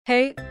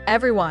Hey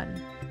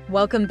everyone,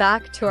 welcome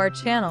back to our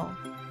channel.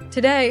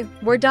 Today,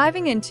 we're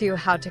diving into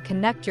how to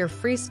connect your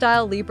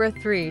FreeStyle Libre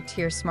 3 to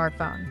your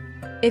smartphone.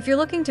 If you're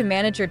looking to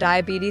manage your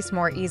diabetes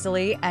more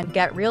easily and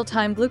get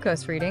real-time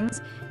glucose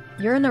readings,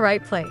 you're in the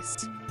right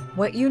place.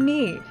 What you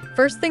need.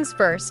 First things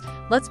first,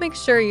 let's make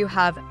sure you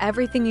have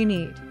everything you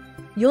need.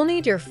 You'll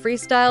need your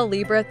FreeStyle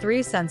Libre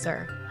 3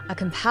 sensor, a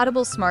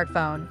compatible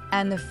smartphone,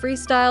 and the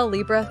FreeStyle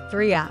Libre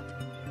 3 app.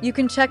 You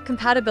can check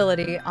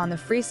compatibility on the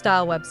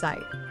FreeStyle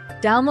website.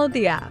 Download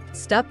the app.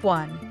 Step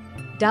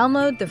 1.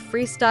 Download the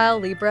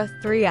FreeStyle Libre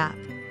 3 app.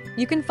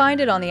 You can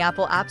find it on the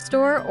Apple App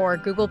Store or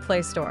Google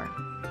Play Store.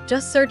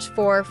 Just search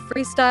for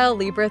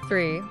FreeStyle Libre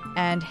 3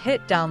 and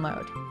hit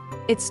download.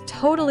 It's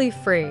totally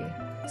free.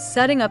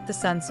 Setting up the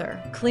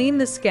sensor. Clean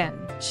the skin.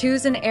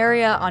 Choose an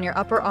area on your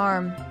upper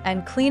arm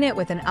and clean it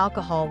with an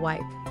alcohol wipe.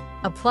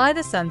 Apply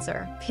the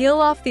sensor. Peel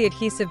off the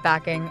adhesive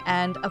backing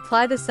and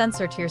apply the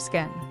sensor to your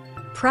skin.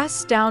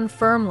 Press down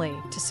firmly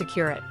to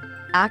secure it.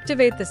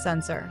 Activate the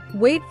sensor.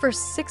 Wait for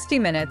 60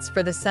 minutes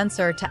for the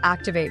sensor to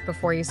activate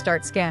before you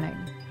start scanning.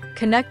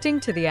 Connecting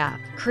to the app.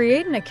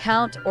 Create an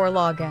account or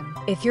login.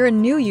 If you're a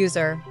new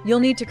user, you'll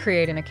need to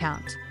create an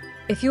account.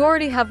 If you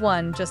already have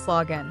one, just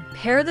log in.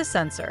 Pair the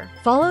sensor.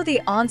 Follow the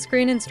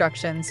on-screen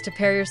instructions to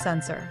pair your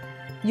sensor.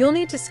 You'll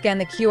need to scan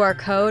the QR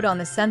code on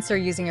the sensor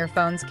using your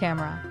phone's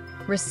camera.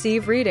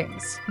 Receive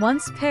readings.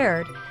 Once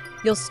paired,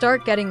 you'll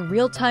start getting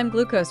real-time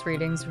glucose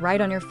readings right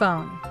on your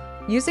phone.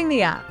 Using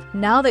the app.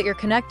 Now that you're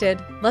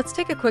connected, let's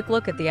take a quick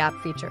look at the app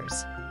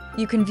features.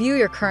 You can view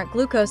your current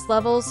glucose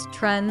levels,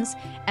 trends,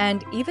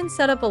 and even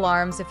set up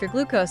alarms if your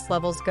glucose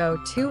levels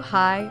go too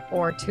high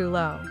or too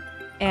low.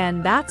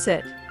 And that's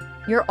it.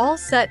 You're all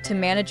set to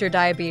manage your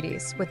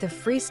diabetes with the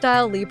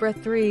FreeStyle Libre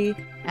 3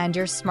 and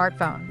your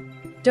smartphone.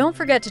 Don't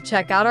forget to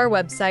check out our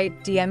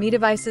website,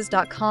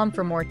 dmedevices.com,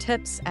 for more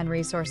tips and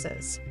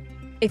resources.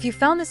 If you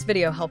found this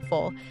video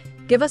helpful,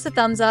 give us a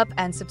thumbs up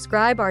and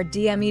subscribe our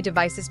DME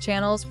Devices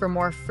channels for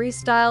more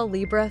FreeStyle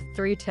Libre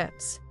 3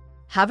 tips.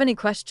 Have any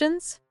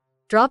questions?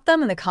 Drop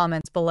them in the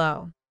comments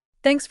below.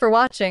 Thanks for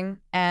watching,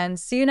 and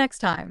see you next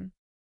time.